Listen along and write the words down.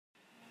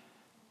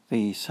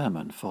The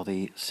sermon for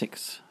the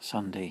 6th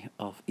Sunday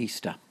of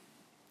Easter.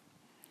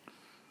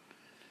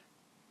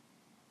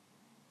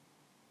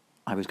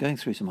 I was going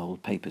through some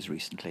old papers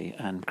recently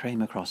and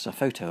came across a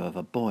photo of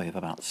a boy of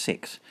about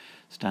 6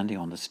 standing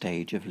on the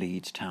stage of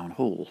Leeds Town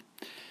Hall.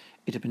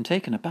 It had been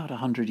taken about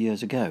 100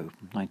 years ago,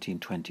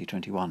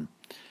 1920-21.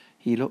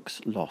 He looks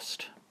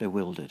lost,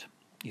 bewildered.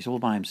 He's all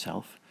by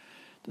himself,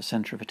 the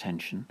centre of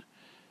attention,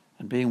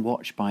 and being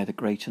watched by the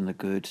great and the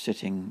good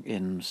sitting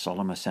in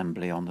solemn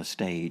assembly on the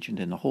stage and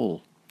in the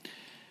hall.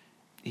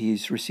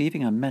 He's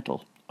receiving a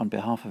medal on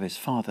behalf of his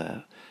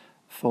father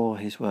for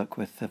his work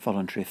with the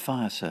voluntary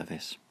fire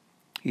service.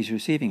 He's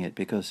receiving it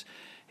because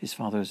his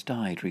father has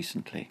died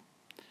recently.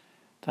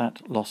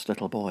 That lost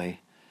little boy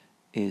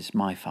is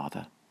my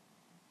father.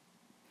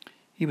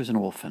 He was an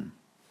orphan.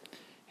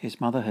 His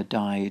mother had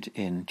died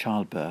in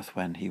childbirth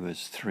when he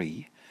was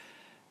 3.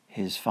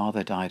 His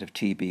father died of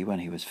TB when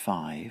he was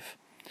 5.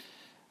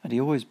 And he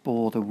always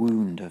bore the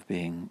wound of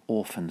being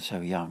orphaned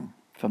so young.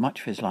 For much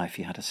of his life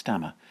he had a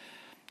stammer,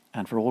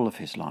 and for all of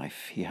his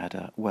life he had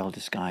a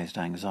well-disguised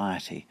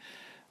anxiety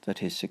that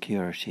his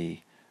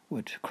security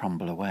would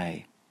crumble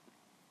away.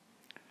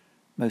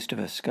 Most of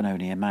us can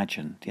only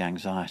imagine the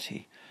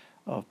anxiety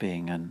of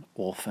being an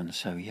orphan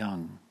so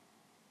young.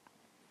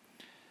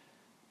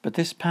 But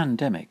this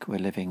pandemic we're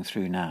living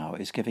through now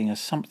is giving us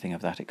something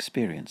of that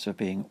experience of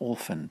being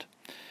orphaned.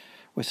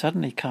 We're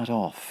suddenly cut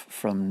off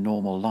from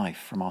normal life,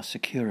 from our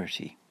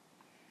security.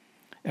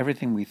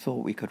 Everything we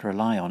thought we could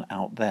rely on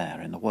out there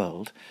in the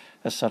world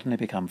has suddenly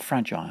become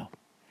fragile.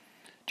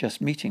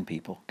 Just meeting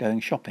people, going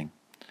shopping,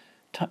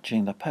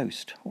 touching the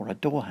post or a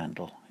door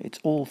handle, it's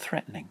all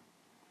threatening.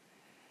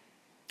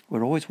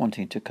 We're always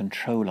wanting to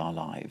control our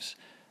lives,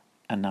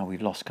 and now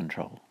we've lost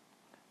control.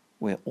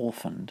 We're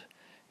orphaned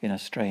in a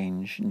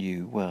strange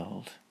new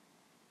world.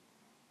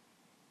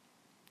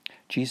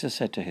 Jesus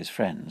said to his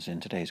friends in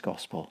today's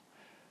Gospel,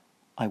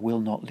 "I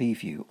will not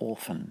leave you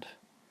orphaned.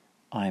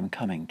 I am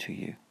coming to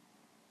you."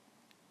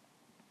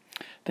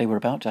 They were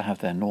about to have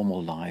their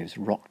normal lives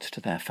rocked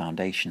to their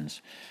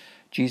foundations.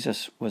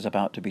 Jesus was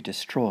about to be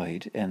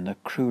destroyed in the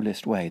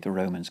cruelest way the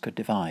Romans could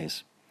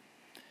devise.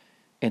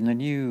 In the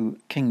new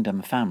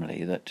kingdom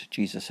family that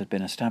Jesus had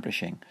been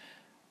establishing,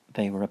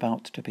 they were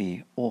about to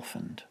be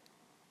orphaned.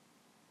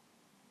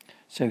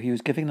 So he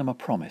was giving them a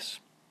promise.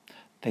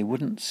 They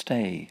wouldn't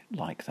stay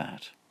like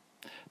that.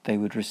 They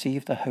would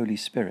receive the Holy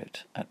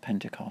Spirit at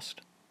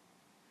Pentecost.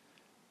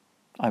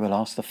 "I will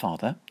ask the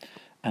Father,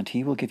 and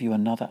he will give you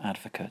another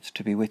advocate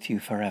to be with you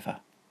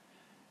forever.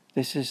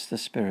 This is the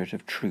Spirit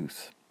of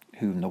truth,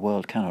 whom the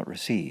world cannot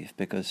receive,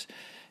 because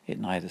it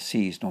neither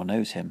sees nor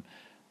knows him,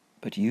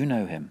 but you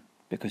know him,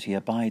 because he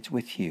abides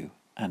with you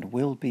and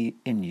will be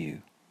in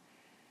you.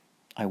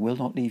 I will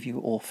not leave you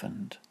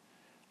orphaned.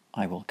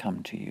 I will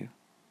come to you."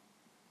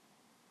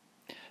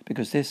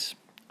 Because this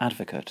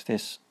advocate,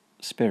 this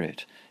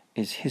Spirit,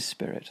 is his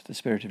Spirit, the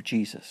Spirit of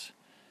Jesus.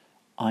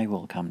 "I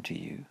will come to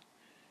you,"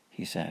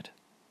 he said.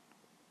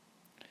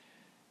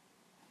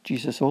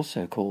 Jesus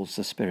also calls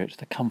the Spirit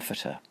the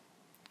Comforter.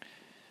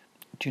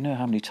 Do you know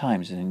how many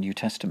times in the New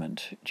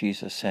Testament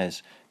Jesus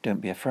says, "Don't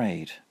be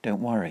afraid,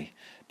 don't worry,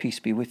 peace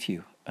be with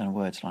you," and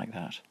words like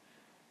that?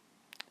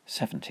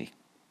 70.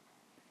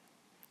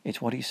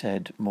 It's what he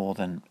said more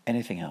than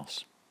anything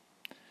else.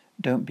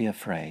 Don't be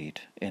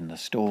afraid in the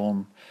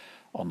storm,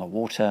 on the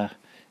water,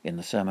 in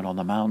the Sermon on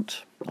the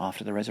Mount,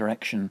 after the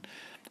resurrection.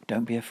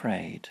 Don't be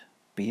afraid,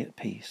 be at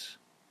peace.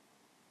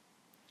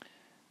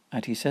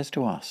 And he says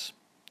to us,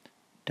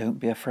 don't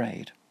be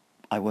afraid.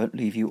 I won't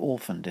leave you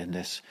orphaned in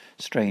this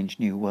strange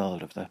new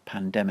world of the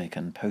pandemic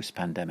and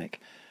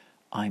post-pandemic.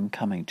 I'm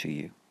coming to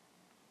you.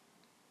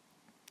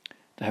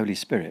 The Holy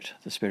Spirit,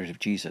 the Spirit of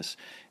Jesus,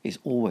 is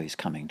always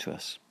coming to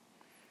us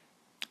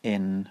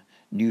in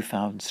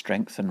newfound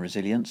strength and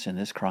resilience in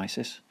this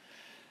crisis,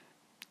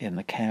 in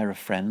the care of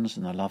friends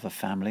and the love of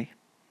family,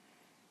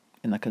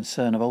 in the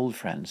concern of old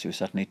friends who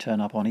suddenly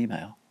turn up on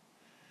email,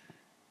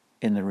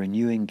 in the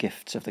renewing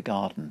gifts of the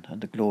garden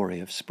and the glory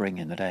of spring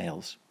in the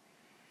dales,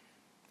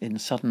 in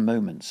sudden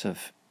moments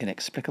of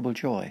inexplicable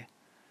joy,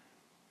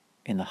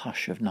 in the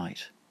hush of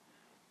night.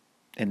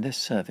 In this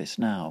service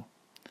now,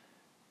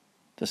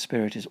 the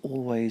Spirit is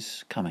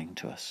always coming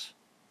to us,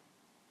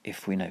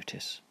 if we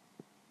notice.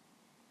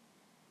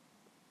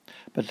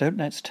 But don't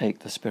let's take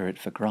the Spirit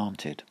for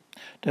granted.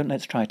 Don't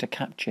let's try to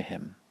capture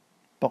him,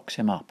 box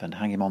him up and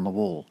hang him on the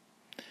wall.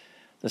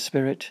 The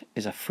Spirit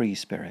is a free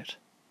spirit.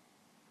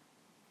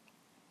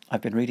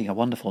 I've been reading a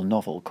wonderful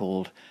novel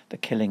called The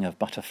Killing of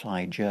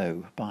Butterfly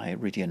Joe by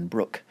Ridian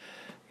Brooke.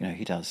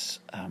 He does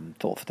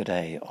Thought for the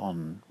Day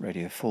on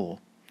Radio 4.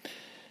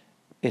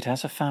 It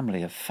has a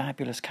family of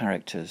fabulous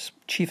characters,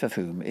 chief of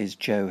whom is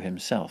Joe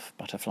himself,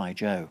 Butterfly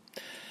Joe.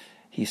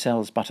 He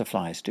sells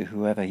butterflies to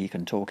whoever he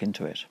can talk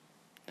into it.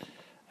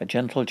 A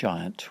gentle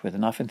giant with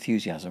enough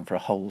enthusiasm for a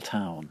whole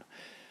town.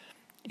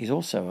 He's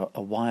also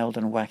a wild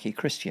and wacky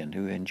Christian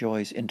who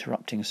enjoys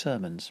interrupting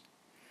sermons.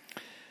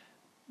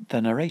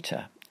 The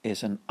narrator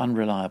is an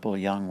unreliable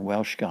young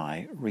Welsh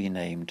guy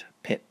renamed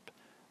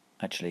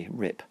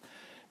Rip,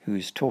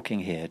 who's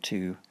talking here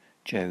to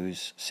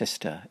Joe's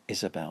sister,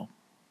 Isabel.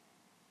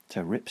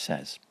 So Rip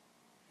says,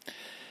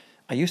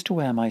 I used to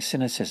wear my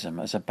cynicism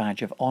as a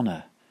badge of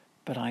honour,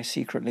 but I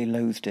secretly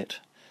loathed it,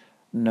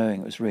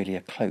 knowing it was really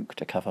a cloak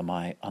to cover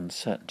my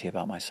uncertainty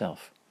about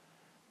myself.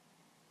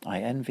 I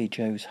envy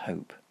Joe's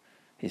hope,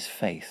 his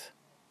faith,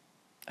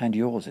 and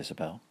yours,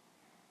 Isabel.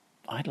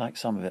 I'd like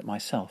some of it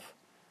myself.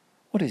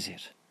 What is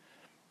it?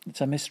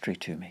 It's a mystery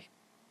to me.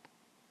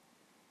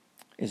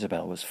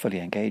 Isabel was fully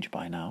engaged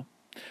by now.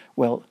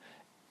 Well,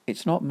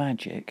 it's not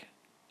magic,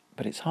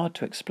 but it's hard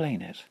to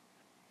explain it.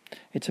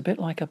 It's a bit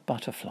like a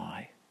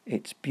butterfly.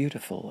 It's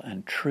beautiful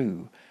and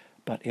true,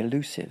 but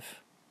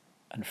elusive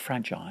and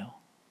fragile.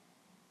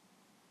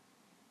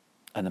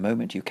 And the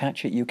moment you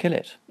catch it, you kill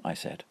it, I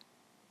said.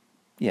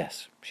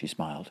 Yes, she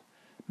smiled.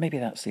 Maybe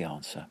that's the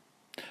answer.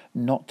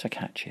 Not to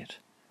catch it,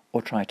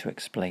 or try to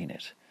explain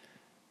it,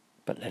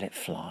 but let it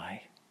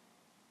fly.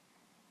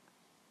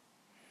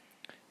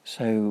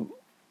 So,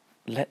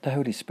 let the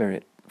Holy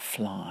Spirit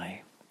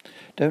fly.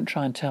 Don't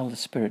try and tell the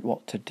Spirit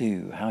what to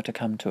do, how to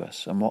come to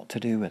us, and what to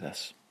do with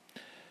us.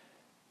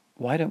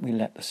 Why don't we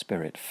let the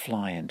Spirit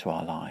fly into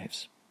our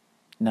lives,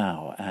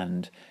 now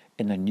and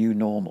in the new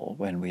normal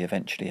when we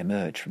eventually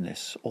emerge from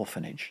this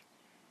orphanage?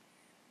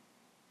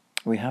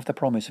 We have the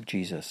promise of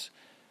Jesus,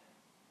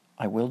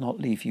 I will not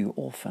leave you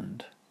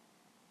orphaned.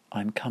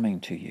 I'm coming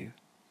to you.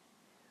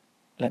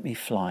 Let me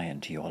fly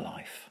into your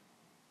life.